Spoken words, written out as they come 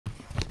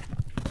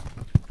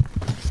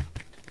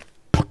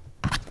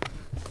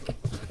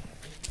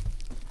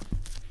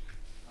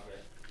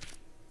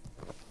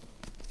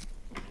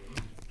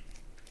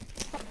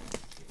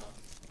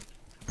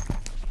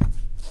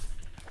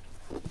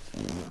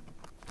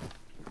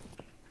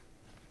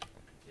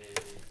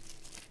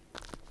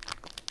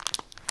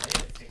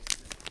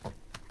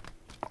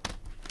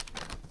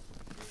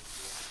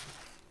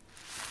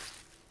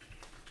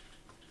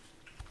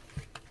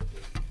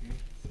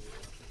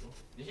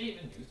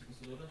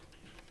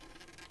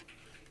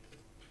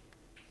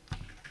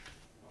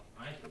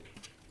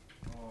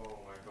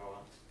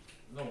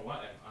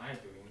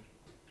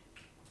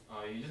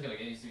you just gotta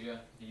get used to it.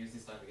 You use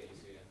this time to get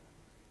used to it.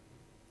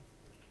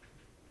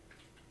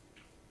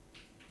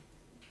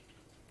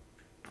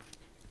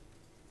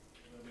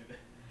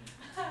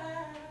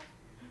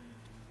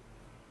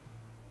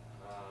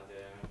 Ah,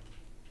 damn.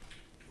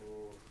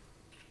 Ooh.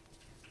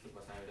 Took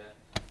my time with that.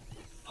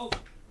 Oh!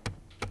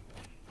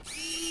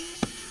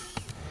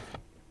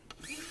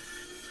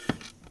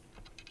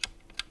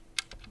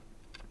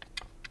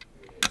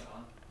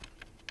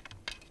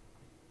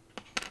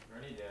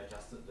 Apparently they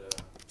adjusted the nuts.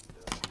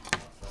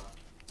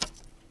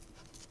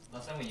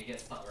 Last time when you get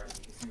stuck, right,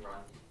 you can still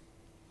run.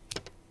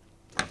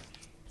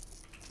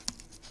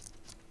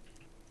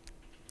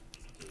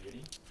 Okay,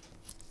 ready?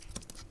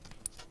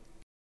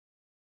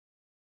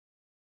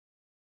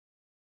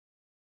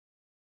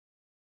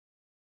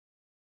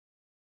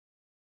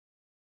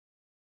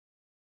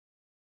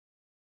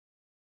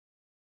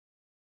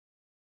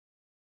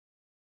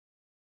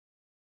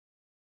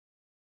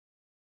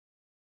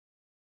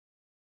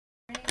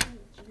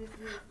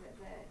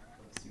 That.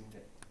 Assume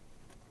that.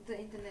 The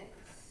internet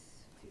is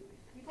filled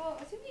with people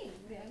assuming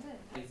they are good.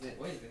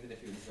 Why is the internet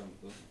filled with some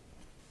people?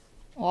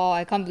 Wow,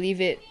 I can't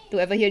believe it. To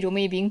ever hear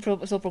Jomei being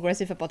so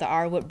progressive about the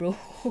R word, bro.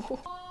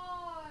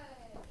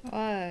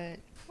 What?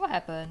 What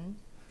happened?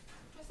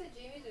 I said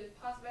Jamie to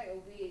pass back a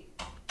wig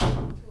to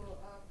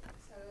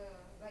seller,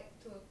 like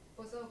to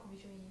a person who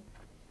commission me.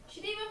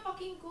 She didn't even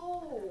fucking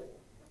go.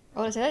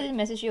 Oh, the seller didn't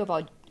message you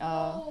about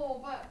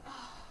No, but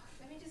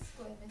let me just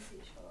go and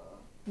message her.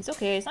 It's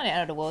okay, it's not the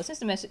end of the world. Since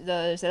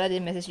the seller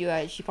didn't message you,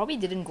 right, she probably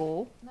didn't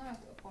go. Now I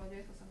have to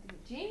apologize for something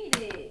that Jamie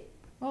did.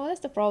 Well, that's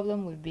the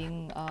problem with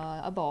being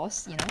a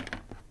boss, you know.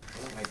 I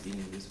don't like being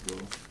in this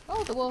world.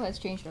 Oh, the world has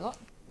changed a lot.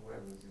 Where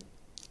was it?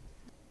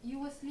 You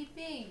were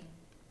sleeping.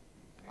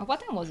 Oh,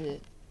 what time was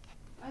it?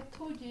 I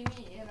told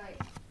Jamie at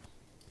like.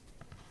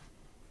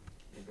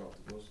 You got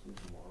to go to school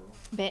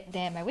tomorrow.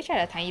 Damn, I wish I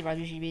had a tiny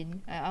Rajushi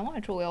bin. I want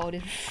to throw away all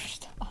this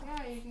stuff.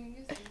 Yeah, you can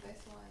use the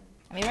best one.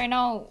 I mean, right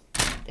now,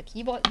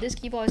 this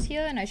keyboard is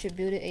here and I should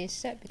build it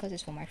ASAP because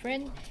it's for my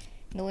friend.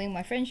 Knowing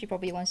my friend, she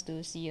probably wants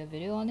to see a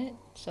video on it.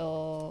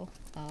 So,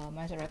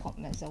 might as well record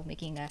myself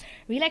making a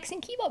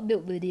relaxing keyboard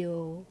build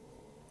video.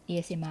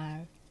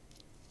 ASMR.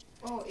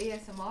 Oh,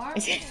 ASMR?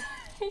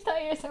 It's not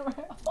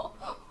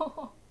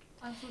ASMR.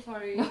 I'm so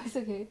sorry. No, it's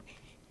okay.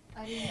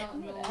 I did not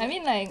know. I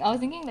mean, like, I was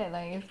thinking that,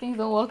 like, if things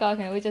don't work out,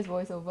 can we just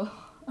voice over?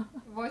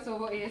 Voice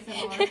over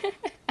ASMR.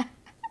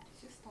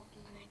 It's just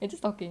talking. It's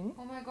just talking.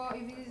 Oh my god,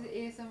 if it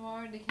is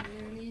ASMR, they can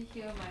literally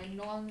hear my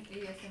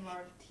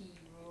non-ASMR tea,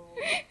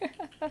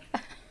 bro.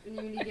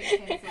 Literally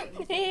get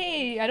cancelled.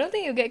 Hey, I don't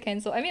think you'll get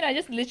cancelled. I mean, I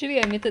just literally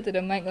admitted to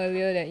the mic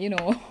earlier that, you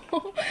know,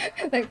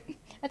 like,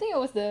 I think it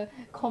was the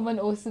common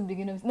also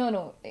beginner.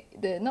 No,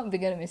 the not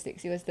beginner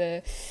mistakes. It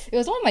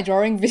was one of my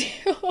drawing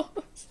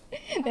videos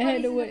that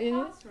had the word in it.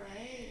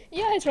 Right?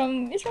 Yeah, it's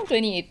from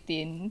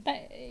 2018.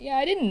 Yeah,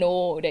 I didn't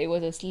know that it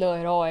was a slur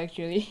at all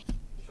actually.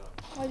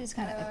 Why this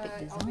kind of epic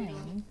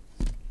design?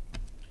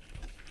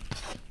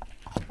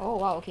 Oh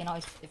wow, okay, now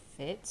it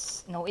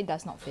fits. No, it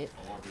does not fit.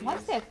 Why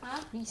is there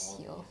a crease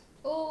here?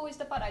 Oh, it's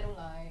the part I don't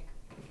like.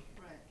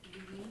 Right,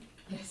 really?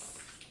 Yes.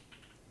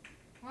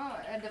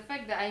 Wow, and the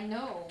fact that I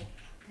know.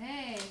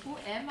 Hey, who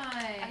am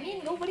I? I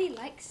mean, nobody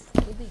likes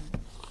Lubing.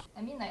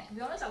 I mean, like, to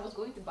be honest, I was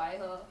going to buy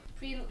her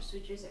pre-loop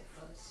switches at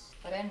first.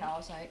 But then I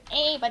was like,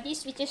 hey, but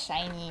these switches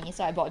shiny,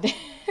 so I bought them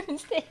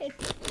instead.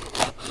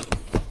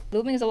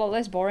 Lubing is a lot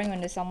less boring when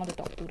there's someone to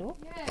talk to though.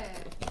 Yeah.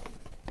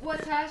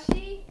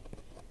 Watashi?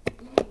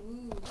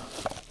 Ooh.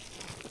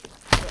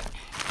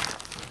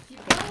 You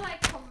feel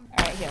like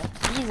Alright, here.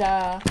 These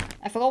are...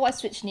 I forgot what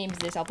switch name is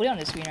this. I'll put it on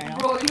the screen right now.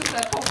 bro, use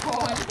like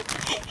popcorn.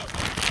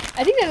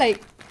 I think they're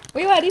like...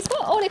 Wait, what are these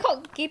called? Oh, they're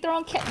called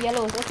Gateron Cat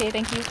Yellows. Okay,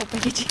 thank you for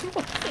packaging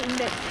for saying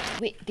that.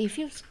 Wait, they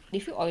feel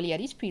oily. Are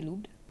these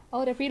pre-lubed?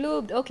 Oh, they're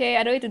pre-lubed. Okay,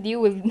 I don't need to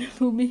deal with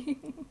lubing.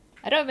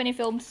 I don't have any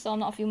films, so I'm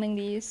not filming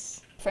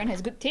these. Friend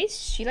has good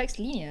taste. She likes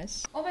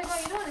linears. Oh my god,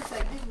 you know it's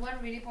like this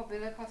one really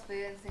popular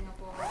cosplayer in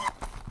Singapore.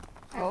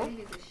 I Oh?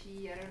 believe it's a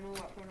she. I don't know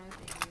what pronouns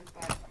they use,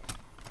 but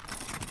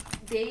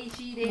they,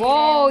 she, they.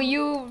 Whoa, them.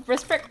 you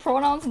respect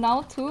pronouns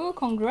now too?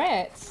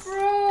 Congrats. Bro,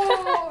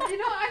 you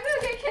know I'm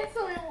gonna get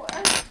cancelled.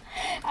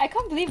 I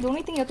can't believe the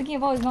only thing you're thinking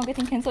about is not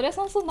getting cancelled. That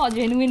sounds so not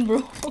genuine,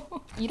 bro.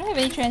 You don't have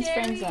any trans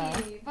friends,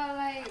 But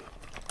like,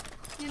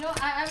 you know,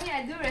 I mean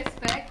I do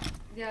respect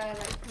their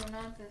like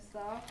pronouns and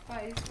stuff,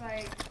 but it's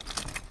like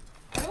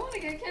I don't want to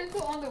get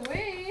cancelled on the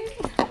way.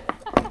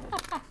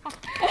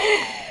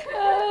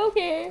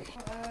 Okay.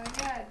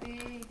 Yeah,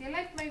 they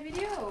liked my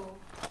video,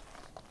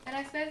 and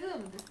I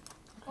spasmed.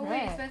 Oh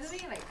wait,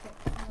 spasming like.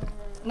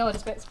 No, the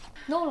spasm.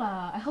 No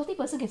lah, a healthy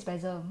person can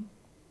spasm.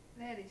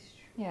 That is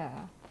true.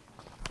 Yeah.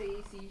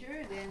 Say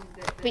seizure, then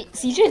Wait,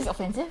 seizure is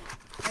offensive?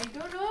 I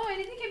don't know.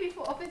 Anything can be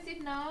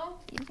offensive now.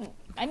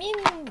 I mean,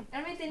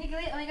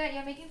 technically, oh my god,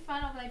 you're making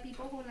fun of like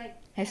people who like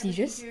have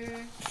seizures. Seizure.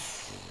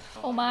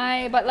 Oh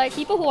my, but like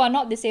people who are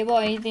not disabled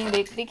or anything,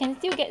 they can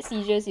still get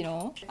seizures, you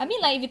know. I mean,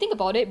 like if you think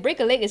about it,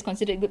 break a leg is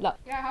considered good luck.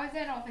 Yeah, how is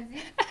that not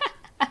offensive?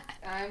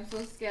 I'm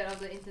so scared of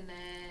the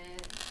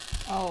internet.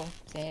 Oh,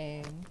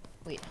 same.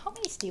 Wait, how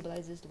many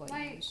stabilizers do I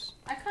Like, use?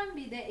 I can't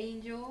be that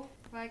angel,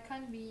 but I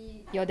can't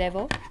be Your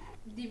devil?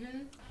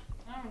 demon.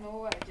 I don't know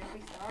what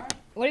Jeffrey Star.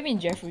 What do you mean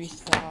Jeffree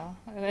Star?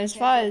 As Okay,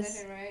 far so as...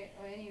 that's it, right?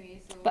 Or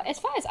anyway, so. But as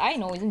far as I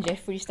know, isn't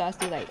Jeffree Star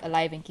still like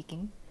alive and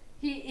kicking?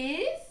 He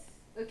is?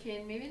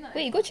 Okay, maybe not.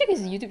 Wait, as go check his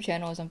popular. YouTube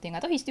channel or something. I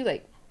thought he's still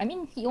like... I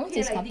mean, he owns Okay,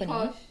 his like company.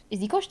 Dikosh. Is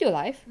Dikosh still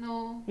alive?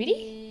 No.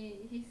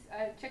 Really?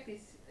 I checked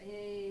his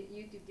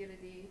YouTube the other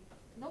day.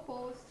 No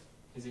post.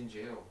 He's in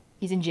jail.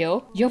 He's in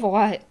jail? Jail for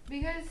what?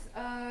 Because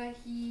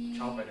he.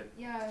 Child predator.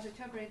 Yeah, the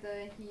child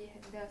predator.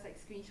 There was like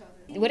screenshots.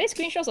 And Were there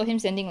screenshots of him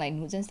sending like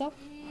nudes and stuff?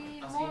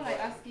 Asking more like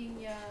for- asking,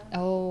 yeah.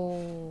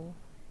 Oh.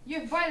 You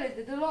have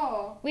violated the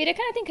law. Wait, that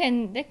kind of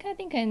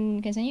thing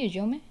can send you to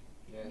jail, meh?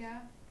 Yes. Yeah.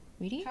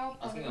 Really? Child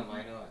Asking a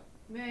pornography.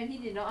 minor. Man, he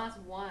did not ask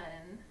one.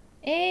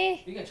 Eh,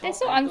 Being a child that's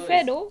so predator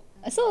unfair is-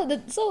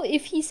 though. So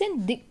if he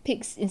sent dick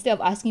pics instead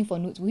of asking for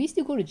nudes, will he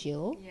still go to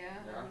jail? Yeah,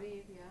 Yeah. I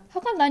believe, yeah.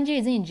 How come Lanjay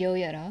isn't in jail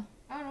yet, I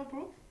don't know,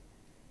 proof.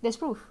 There's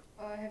proof.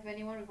 Have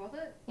anyone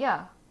reported?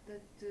 Yeah.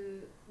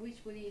 The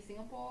which police?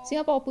 Singapore?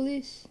 Singapore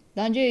police.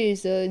 Lanjay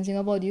is in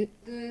Singapore, dude.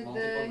 Multiple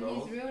His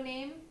girls? real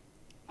name?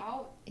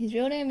 Out? His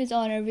real name is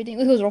on everything.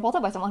 He was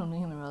reported by someone who knew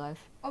him in real life.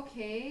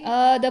 Okay.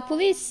 The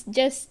police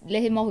just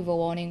let him off with a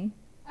warning.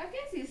 I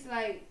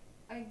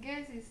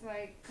guess it's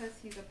like cause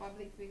he's a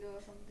public figure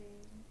or something.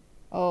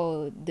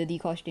 Oh, the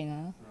Dikosh thing,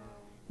 Mm.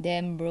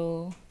 Damn,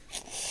 bro.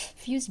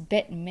 Feels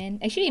bad, man.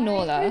 Actually,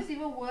 no It lah. feels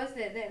even worse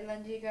that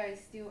Lanjay guy is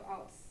still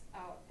out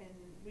and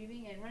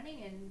breathing and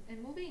running and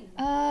moving.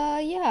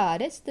 Yeah,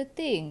 that's the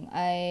thing.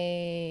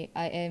 I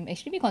am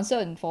extremely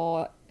concerned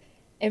for I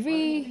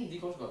every... think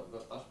Dikosh got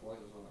touch boys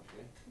also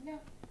actually.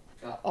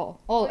 Yeah.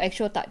 Oh,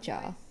 actual touch,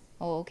 ah. Yes.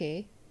 Oh,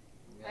 okay.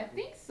 Yeah, I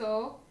think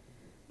so.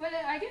 But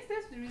I guess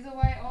that's the reason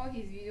why all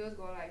his videos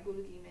got like good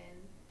looking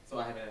men. So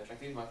I have an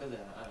attractive Marcus and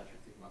an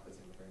unattractive Marcus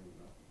in the friend group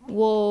now.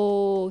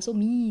 Whoa, so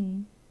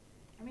mean.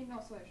 I mean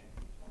not so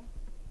attractive. Huh?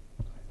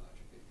 I thought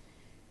attractive.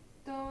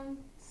 Don't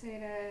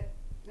say that.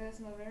 That's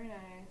not very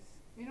nice.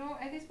 You know,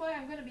 at this point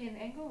I'm gonna be an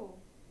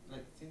angle.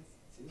 Like since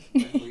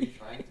when were you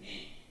trying to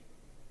be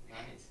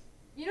nice?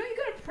 You know, you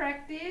gotta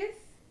practice.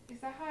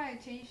 It's like how I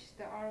changed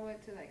the R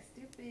word to like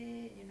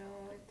stupid, you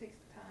know, it takes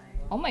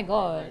time. Oh my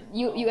god.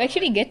 You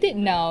actually get it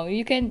now.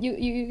 You can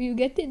you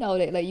get it now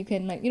that like you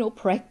can like,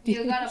 practice.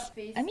 You gotta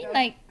face I mean the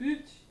like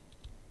bitch.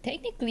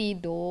 technically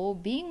though,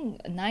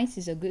 being nice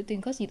is a good thing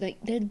because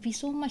there'd be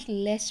so much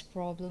less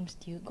problems,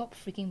 dude. God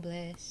freaking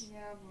bless.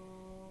 Yeah,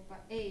 bro.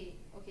 But hey,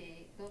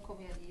 okay, don't quote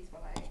me on these,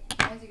 but like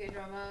once you get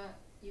drama,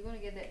 you're gonna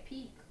get that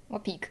peak.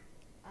 What peak?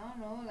 I don't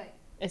know, like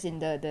As in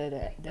like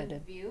the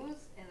views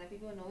and like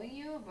people knowing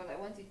you, but like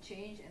once you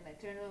change and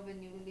like turn over a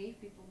new leaf,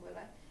 people were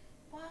like,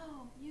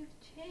 wow, you've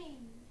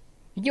changed.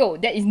 Yo,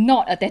 that is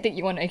not a tactic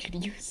you want to actually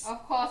use.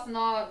 Of course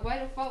not. Why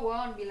the fuck would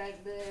I want to be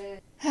like the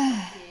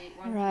okay,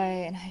 one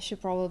Right, I should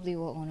probably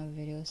work on a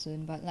video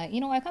soon, but like,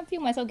 I can't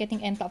feel myself getting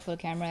amped up for the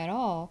camera at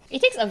all.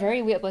 It takes a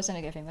very weird person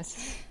to get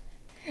famous.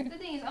 The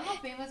thing is, I'm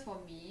not famous for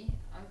me.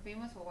 I'm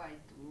famous for what I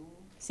do.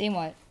 Same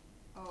what?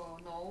 Oh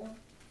no.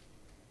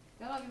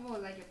 There are a lot of people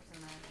who like your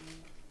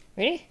personality.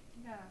 Really?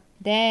 Yeah.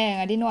 Dang,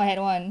 I didn't know I had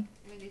one.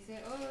 When they say,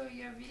 oh,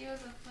 your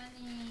videos are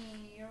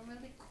funny, you're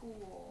really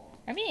cool.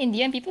 I mean, in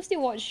the end, people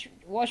still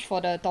watch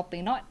for the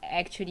topic, not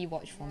actually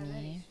watch for Yeah,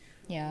 that me. is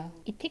true. Yeah,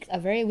 it takes a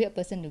very weird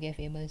person to get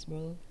famous,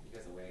 bro. You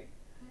guys awake.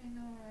 I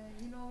know,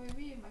 right? You know,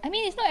 maybe my I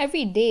mean, it's not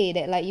every day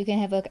that like you can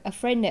have a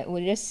friend that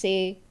will just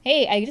say,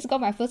 "Hey, I just got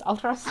my first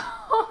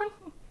ultrasound."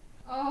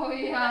 Oh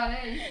yeah,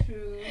 that is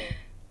true.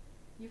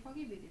 You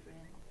fucking be different.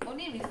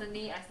 Only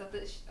recently I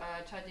started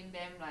charging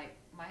them like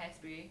my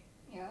hairspray.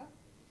 Yeah.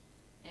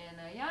 And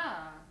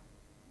yeah.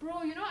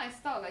 Bro, you know I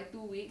stopped like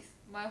 2 weeks.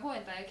 My whole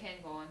entire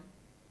can gone.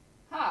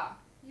 Ha!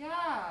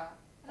 Yeah.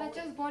 And I Oh.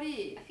 just bought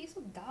it. I feel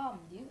so dumb,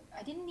 dude.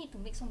 I didn't need to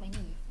make so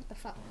many. What the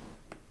fuck?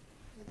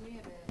 You're doing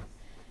your best.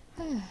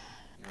 You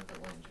know that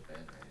one in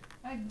Japan,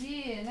 right? I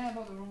did, and then I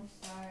bought the wrong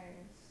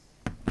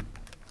size.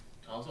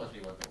 I also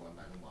actually wanted one,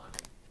 but I don't want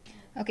it.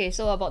 Okay,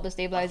 so about the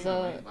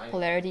stabilizer Mine-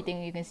 polarity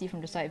thing, you can see from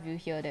the side view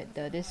here that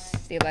this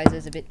stabilizer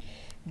is a bit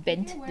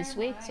bent this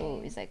way,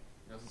 so it's like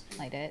Yours is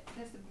like that.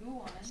 That's the blue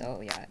one.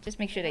 So yeah, just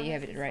make sure that you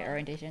have it the right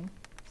orientation.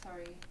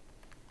 Sorry.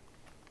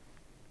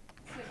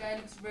 This guy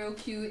looks real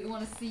cute. You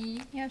wanna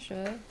see? Yeah,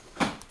 sure.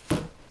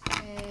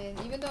 And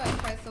even though I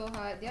tried so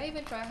hard, did I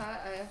even try hard?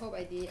 I hope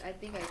I did. I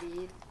think I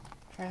did.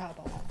 Try hard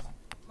about that.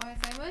 My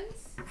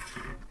assignments,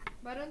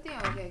 but I don't think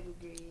I'll get a good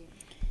grade.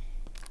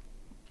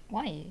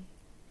 Why?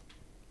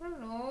 I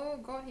don't know.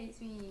 God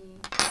hates me.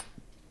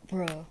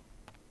 Bruh.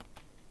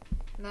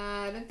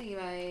 Nah, I don't think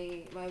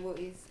my work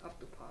is up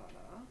to par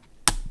lah.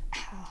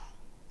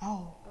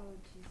 Oh. Oh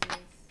Jesus.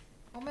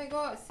 Oh my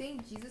God,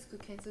 saying Jesus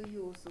could cancel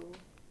you also.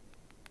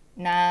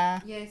 Nah.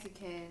 Yes, you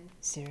can.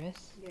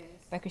 Serious? Yes.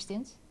 By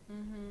Christians?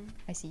 Mhm.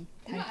 I see.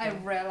 You know, I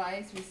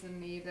realized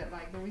recently that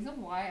like the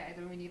reason why I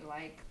don't really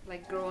like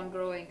girl on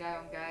girl and guy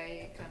on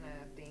guy kind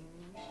of thing.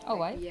 Oh,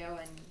 like why? BL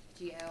and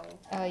GL.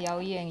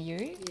 Yaoi and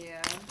Yuri?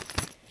 Yeah.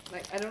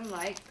 Like I don't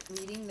like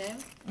meeting them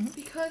Mhm.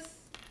 because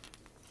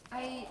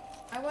I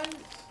want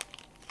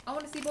I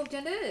want to see both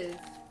genders.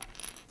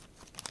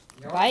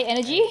 Buy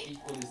energy?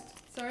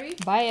 Sorry?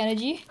 Buy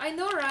energy? I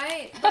know,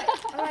 right? But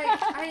like,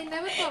 I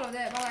never thought of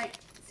that. But like,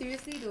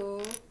 seriously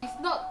though, it's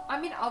not. I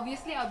mean,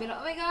 obviously, I'll be like,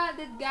 oh my god,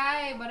 that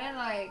guy. But then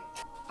like,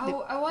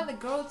 I want a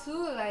girl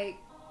too. Like,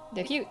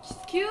 They're cute. she's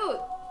cute,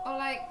 or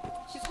like,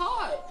 she's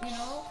hot. You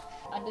know?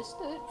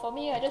 Understood. For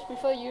me, I just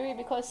prefer Yuri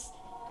because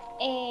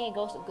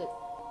girls look good.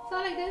 So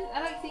like this,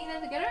 I like seeing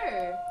them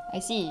together. I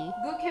see.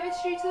 Good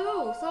chemistry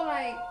too. So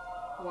like,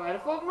 why the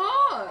fuck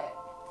not?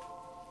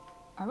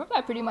 I remember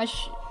I pretty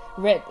much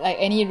read like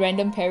any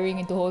random pairing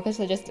in Toho because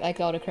I just like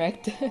all the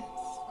characters.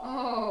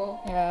 Oh.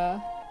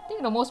 Yeah. I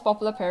think the most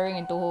popular pairing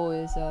in Toho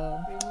is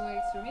Remu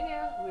X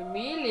Remelia.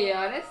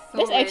 Remelia, that's so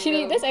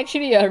that's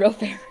actually a real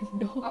pairing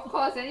though. Of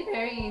course, any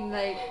pairing in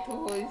like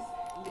Toho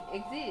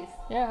exists.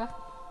 Yeah.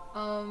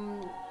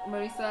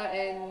 Marissa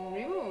and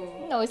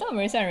Remu. No, it's not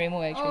Marissa and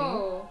Remo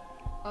actually.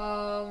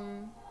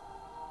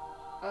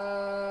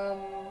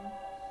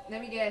 Let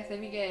me guess.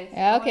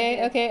 Yeah,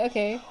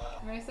 okay.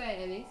 Marissa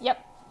and Alice?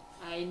 Yep.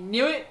 I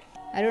knew it!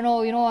 I don't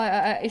know,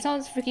 it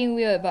sounds freaking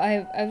weird, but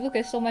I've looked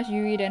at so much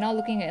Yuri that now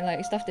looking at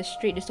like stuff that's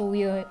straight is so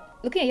weird.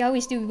 Looking at Yaoi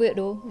is still weird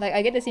though. Like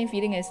I get the same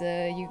feeling as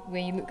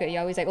when you look at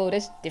Yaoi, it's like, oh,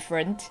 that's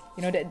different.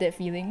 You know, that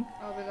feeling.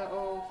 I'll be like,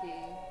 oh,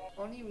 okay.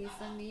 Only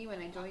recently when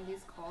I joined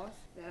this course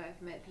that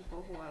I've met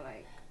people who are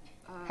like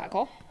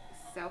Hardcore?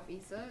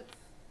 self-inserts.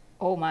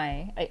 Oh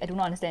my, I do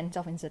not understand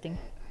self-inserting. I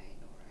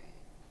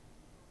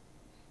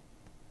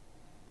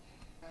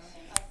know,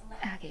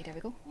 right? Okay, there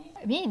we go.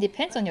 I mean, it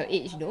depends on your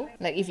age though.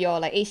 Like if you're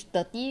like age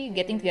 30,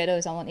 getting together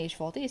with someone age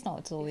 40, it's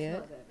not so weird.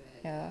 Not that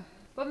bad. Yeah.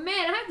 But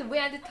man, I have to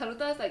wait until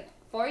Taruta's like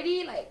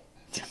 40, like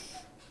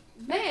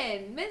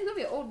man's gonna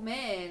be an old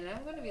man.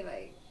 I'm gonna be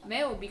like,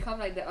 man will become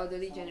like the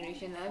elderly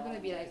generation. I'm gonna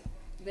be like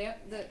the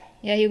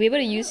Yeah, he'll be able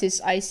to use his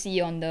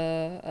IC on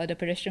the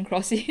pedestrian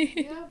crossing.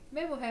 yeah,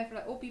 man will have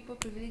like old people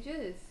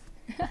privileges.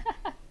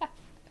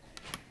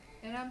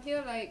 And I'm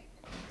here like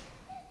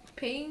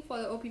paying for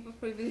the old people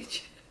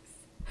privileges.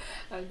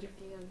 I'm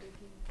joking.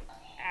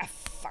 Ah,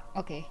 fuck.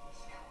 Okay.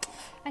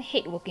 I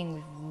hate working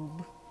with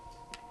lube.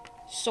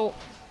 So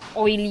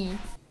oily.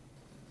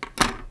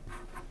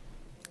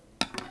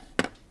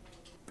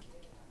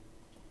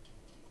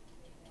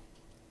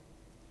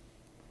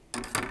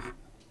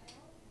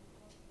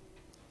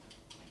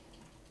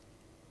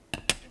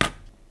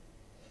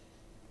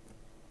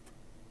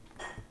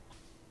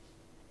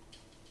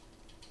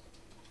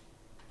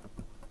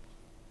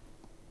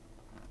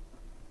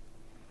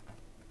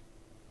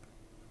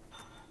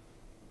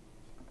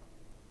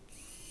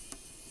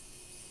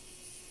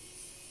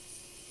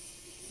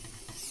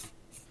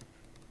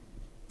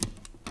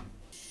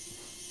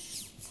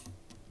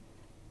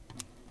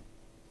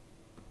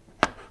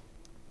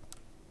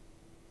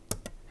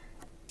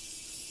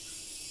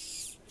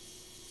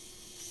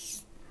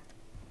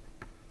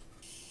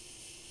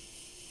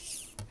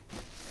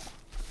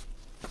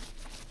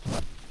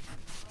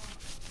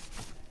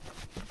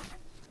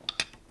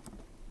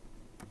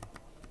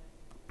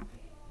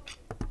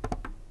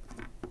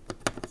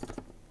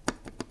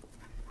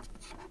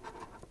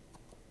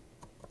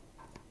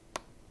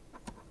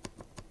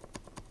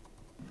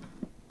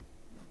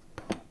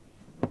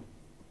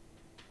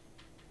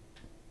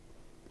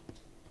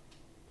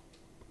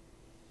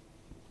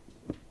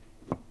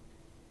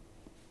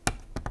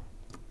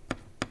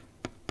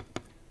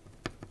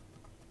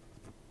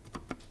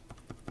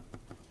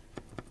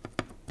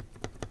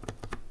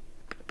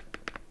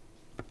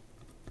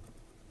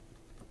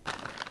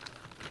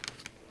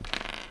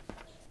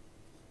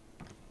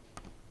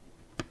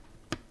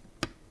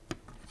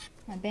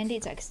 My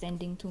band-aids are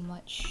extending too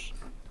much.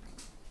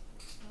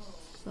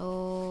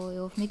 So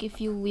it'll make it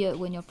feel weird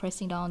when you're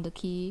pressing down the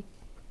key.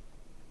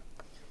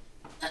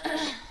 Does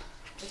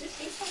this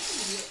taste something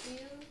weird to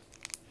you?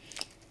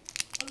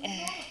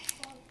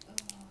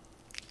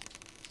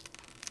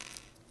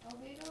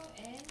 Albedo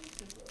and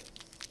sugar.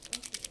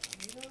 Okay,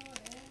 albedo and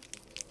sugar.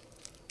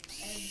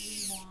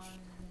 Everyone.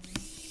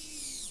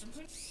 I'm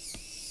pretty.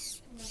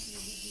 Must be a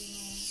big deal.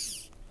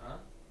 Huh?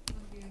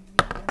 Must be a big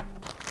deal.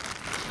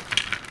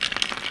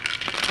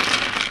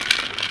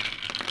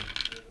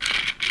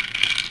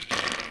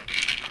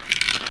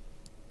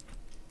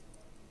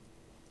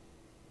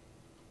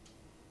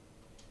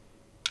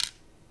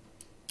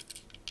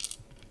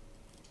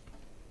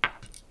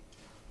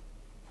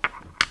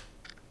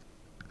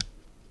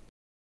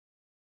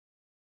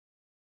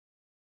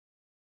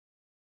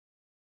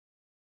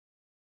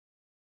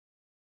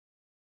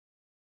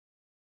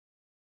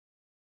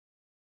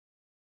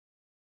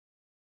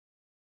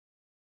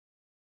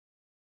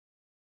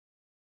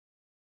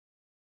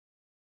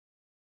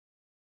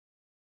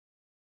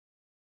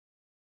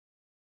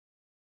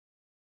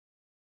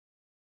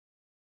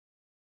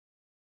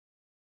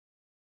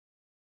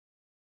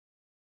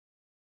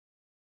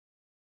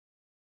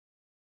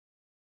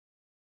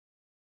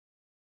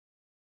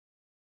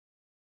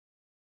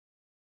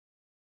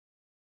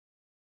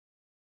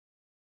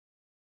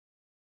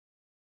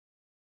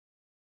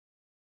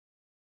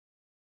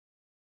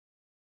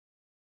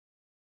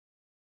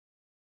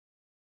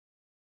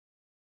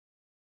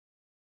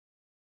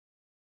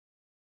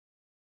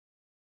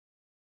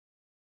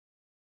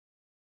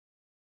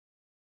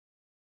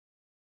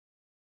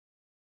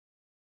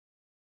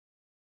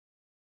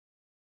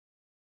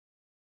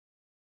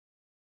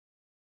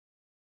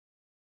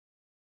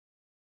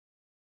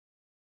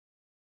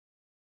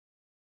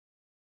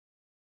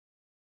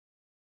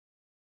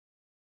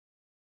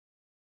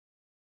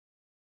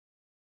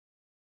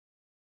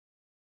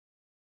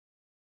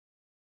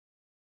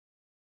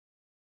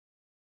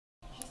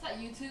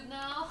 start YouTube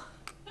now?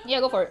 Yeah,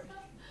 go for it.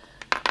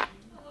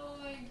 Oh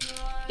my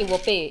god. It will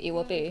pay. It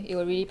will pay. It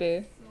will really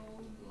pay.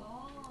 So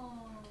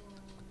long.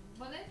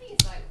 But the thing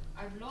is like,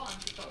 I blow on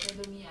TikTok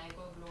doesn't mean I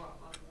go blow up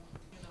on,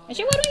 you know.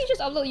 Actually, why don't you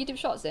just upload YouTube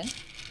Shorts then?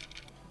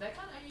 That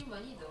can't earn you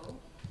money though.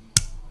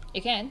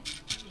 You can.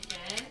 You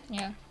can?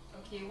 Yeah.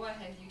 Okay, what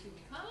has YouTube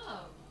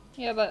become?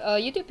 Yeah, but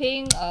YouTube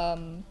paying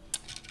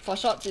for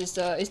Shorts is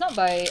it's not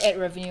by ad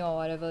revenue or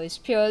whatever. It's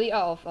purely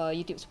out of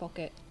YouTube's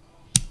pocket.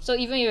 So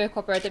even if you have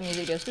copyrighted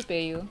music, they'll still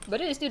pay you.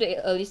 But it's still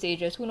the early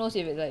stages. Who knows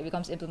if it like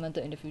becomes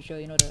implemented in the future?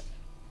 You know, the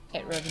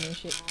ad revenue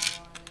shit.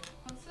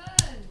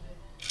 Concerned.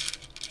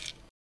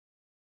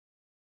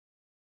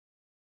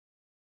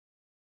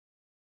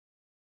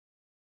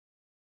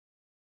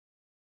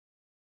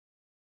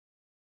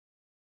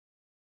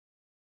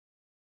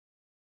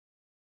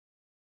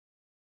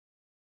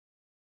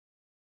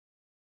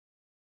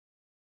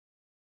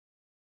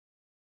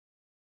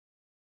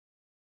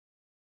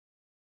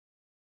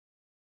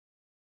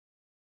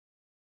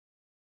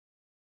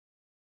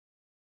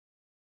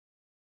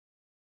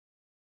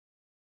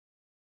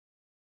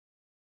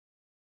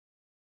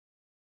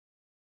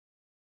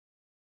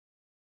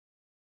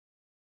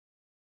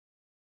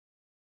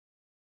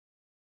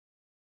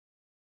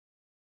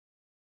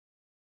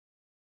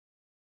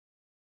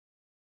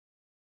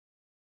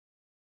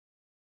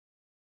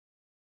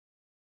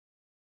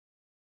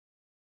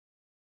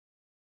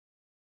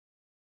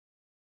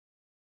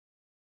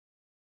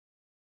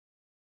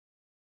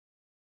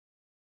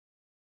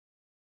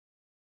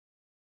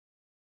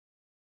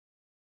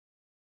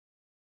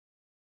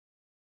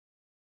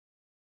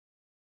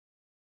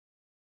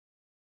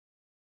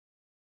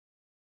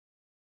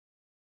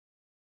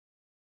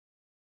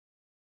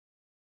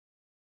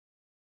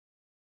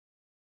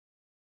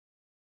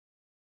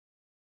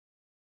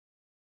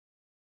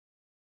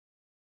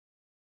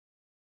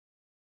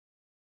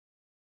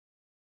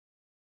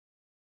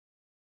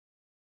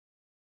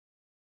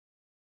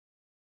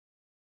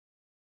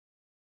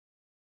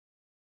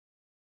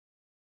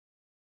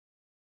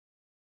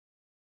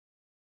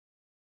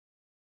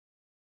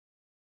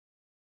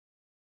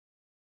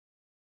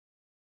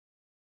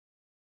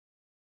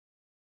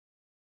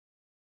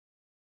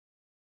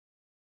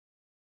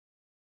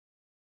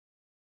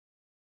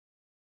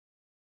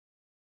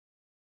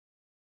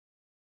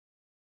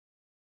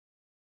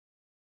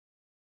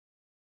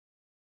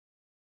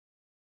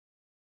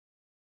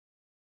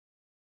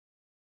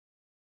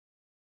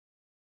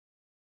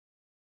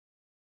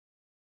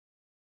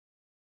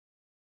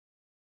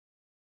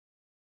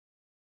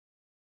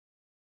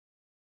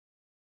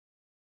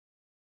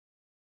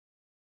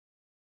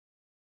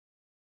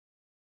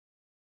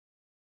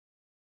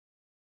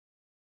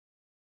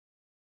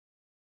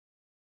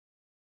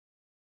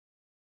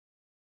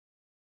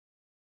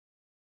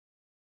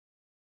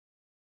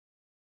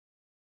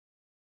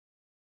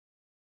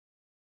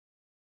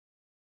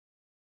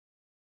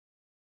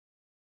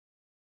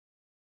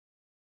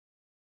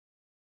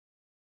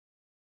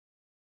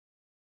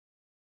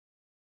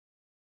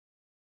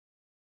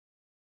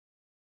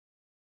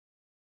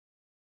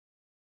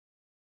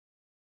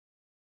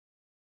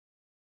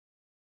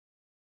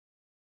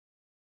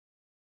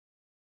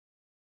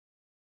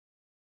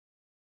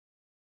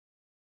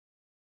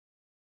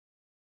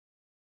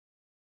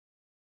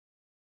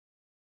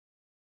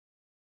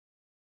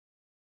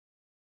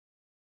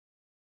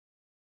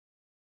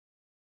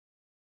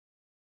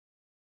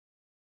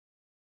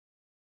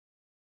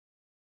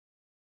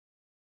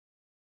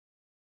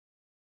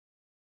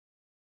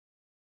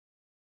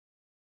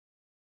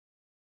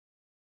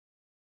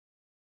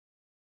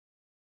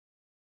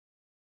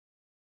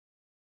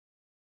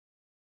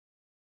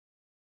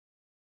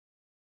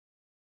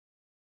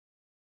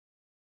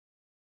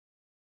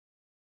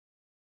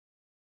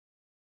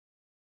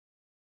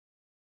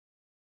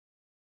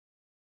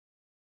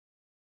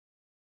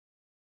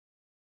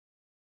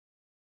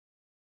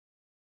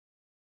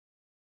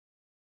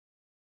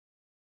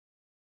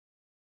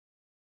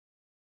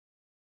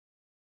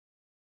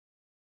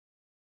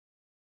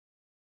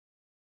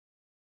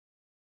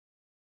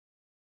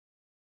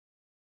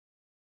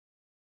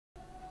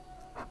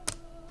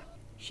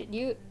 Shit,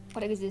 you.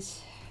 What the heck is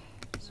this?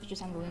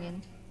 Switches I'm going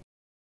in.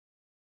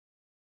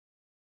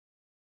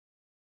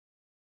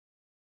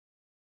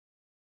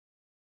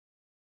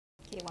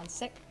 Okay, one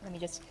sec. Let me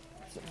just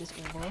flip this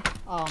over.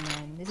 Oh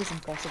man, this is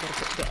impossible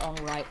to get on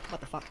right.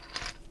 What the fuck?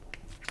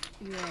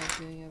 You are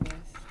doing your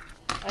best.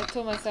 I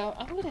told myself,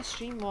 I'm gonna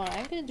stream more.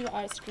 I'm gonna do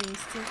art streams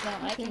since now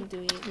I can do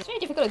it. It's very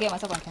difficult to get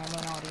myself on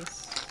camera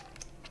nowadays.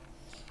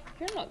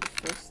 You're not the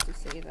first to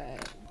say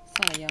that.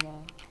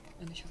 Sanayama.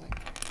 And then she was like,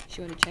 she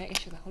went to check and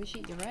she was like, holy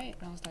shit, you're right.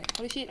 And I was like,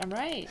 holy shit, I'm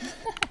right.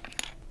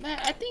 Man,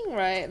 I think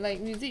right,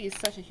 like music is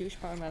such a huge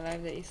part of my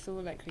life that it's so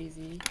like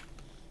crazy.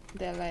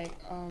 That like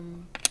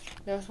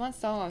there was one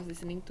song I was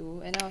listening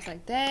to and I was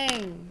like,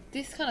 dang,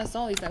 this kind of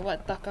song is like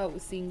what Taka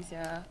would sing,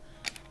 yeah.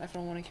 Like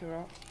from Monarchy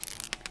Rock.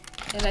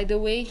 And like the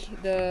way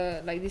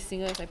this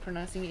singer is like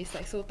pronouncing it is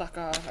like so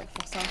Taka, like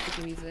for some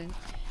freaking reason.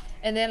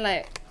 And then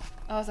like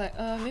I was like,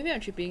 maybe I'm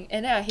tripping.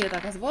 And then I hear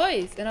Taka's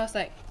voice. And I was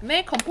like,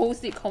 man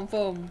composed it,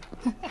 confirm.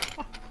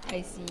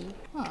 I see.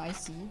 Oh, I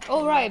see.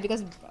 Oh, right,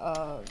 because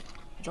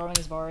drawing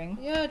is boring.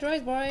 Yeah, drawing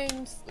is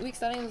boring. Week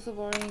starting is also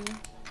boring.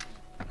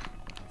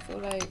 So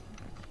like,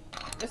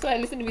 that's why I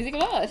listen to music a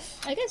lot.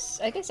 I guess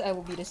I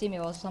would be the same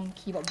if I was some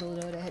keyboard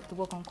builder that had to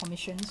work on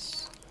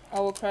commissions. I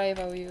will cry if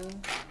I were you.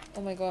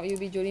 Oh my god, you'll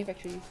be Jolene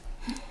Factories.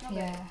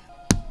 Yeah.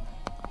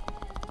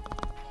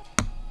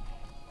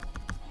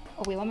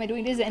 Oh wait, why am I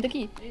doing this? The enter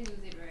key. I didn't use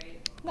it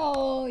right.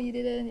 No, you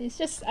didn't. It's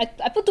just I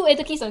put 2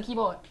 enter keys on the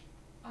keyboard.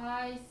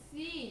 I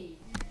see.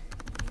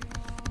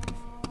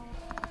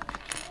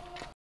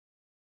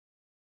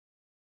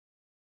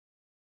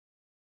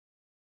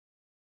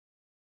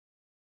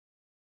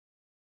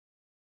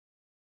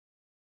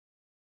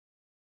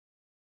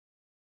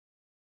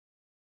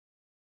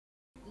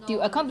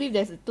 Dude, I can't believe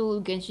there's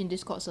 2 Genshin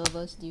Discord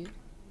servers, dude.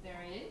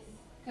 There is?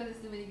 Because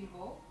there's too many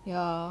people?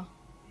 Yeah.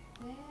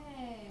 Dang.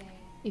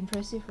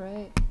 Impressive,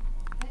 right?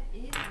 That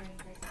is very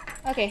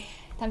impressive. Okay,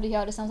 time to hear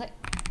how this sounds like.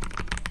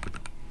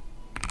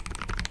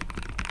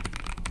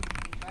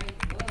 Try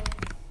it works.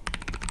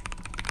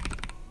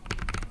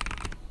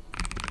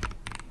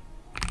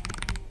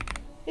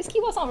 This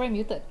keyboard sounds very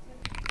muted.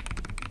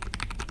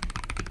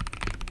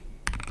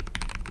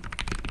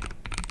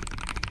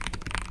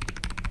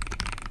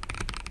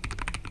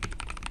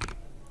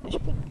 I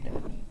should put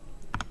them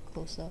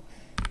closer.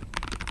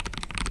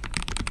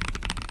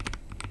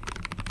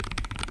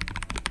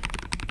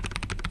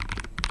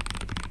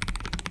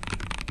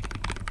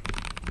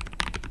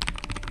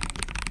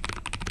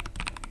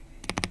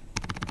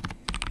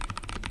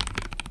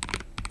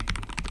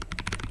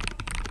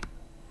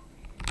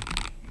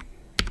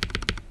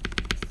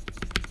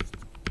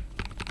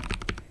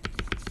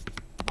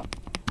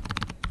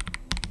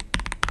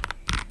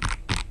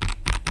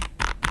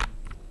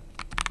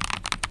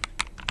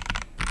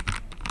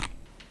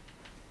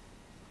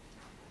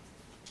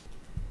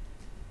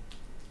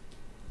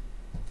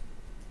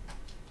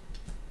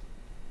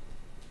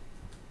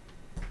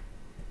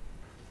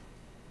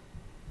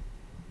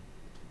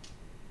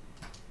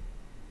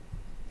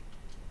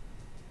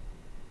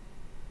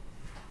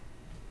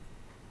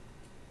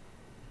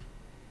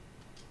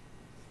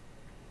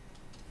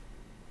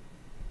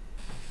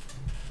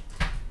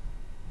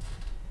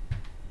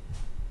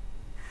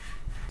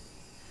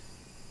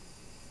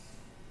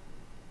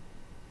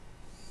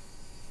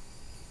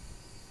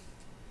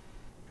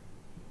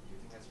 Do you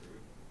think that's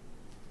rude?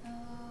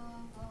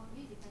 Well, it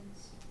really depends.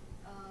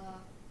 I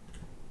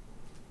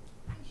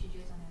think she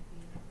just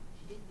unhappy.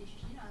 She didn't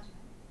ask me.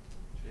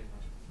 She didn't know.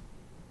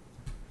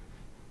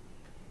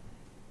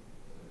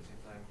 But at the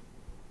same time,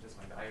 just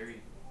my diary.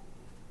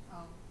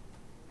 Oh,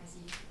 I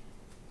see.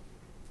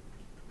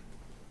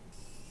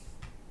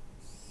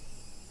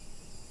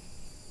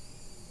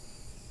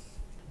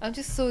 I'm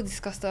just so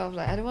disgusted of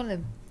like, I don't want to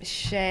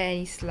share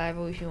any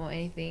saliva with him or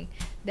anything.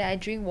 Then I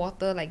drink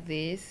water like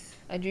this.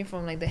 I drink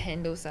from like the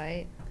handle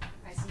side.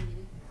 I see.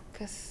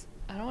 Cause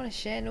I don't want to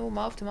share no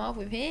mouth to mouth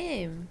with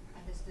him.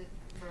 Understood,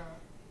 bro.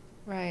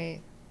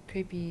 Right.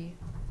 Creepy.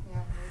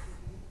 Yeah, very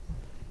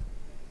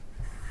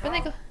creepy. But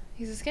like,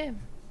 he's a scam.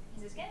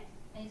 He's a scam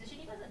and he's a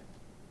shitty person.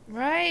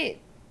 Right.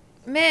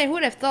 Man,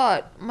 who'd have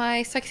thought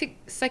my psychic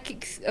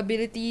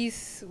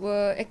abilities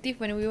were active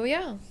when we were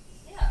young?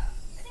 Yeah,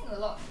 I think a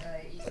lot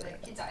is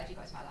like kids are actually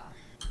quite smart lah.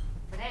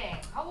 But dang,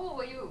 how old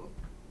were you?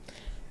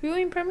 We were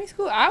in primary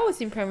school. I was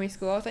in primary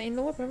school. I was like in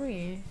lower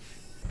primary.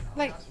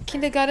 Like I was in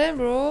kindergarten,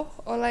 bro.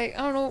 Or like,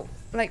 I don't know,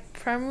 like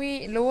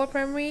primary, lower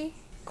primary.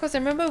 Cause I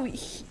remember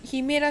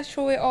he made us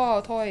throw away all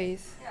our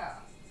toys. Yeah.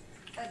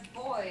 That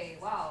boy,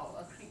 wow,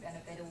 a creep and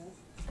a pedo.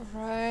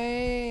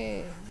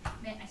 Right.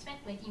 Man, I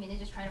spent 20 minutes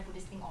just trying to put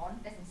this thing on.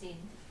 That's insane.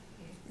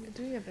 Okay. You're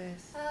doing your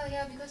best.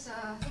 Yeah, because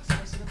looks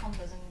like the silicone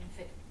doesn't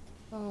fit.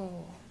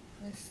 Oh,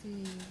 I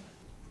see.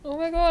 Oh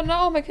my god,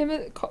 now all my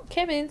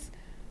comments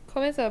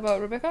are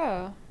about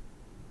Rebecca.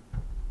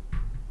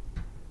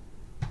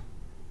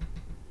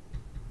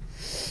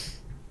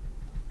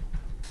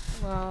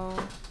 Wow.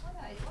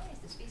 Why is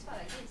the space bar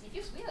like this? It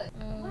feels weird.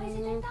 Why is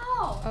it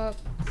tactile? Up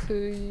to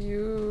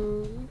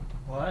you.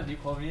 What? Did you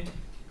call me?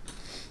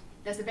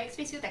 Does the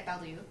backspace feel tactile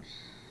to you?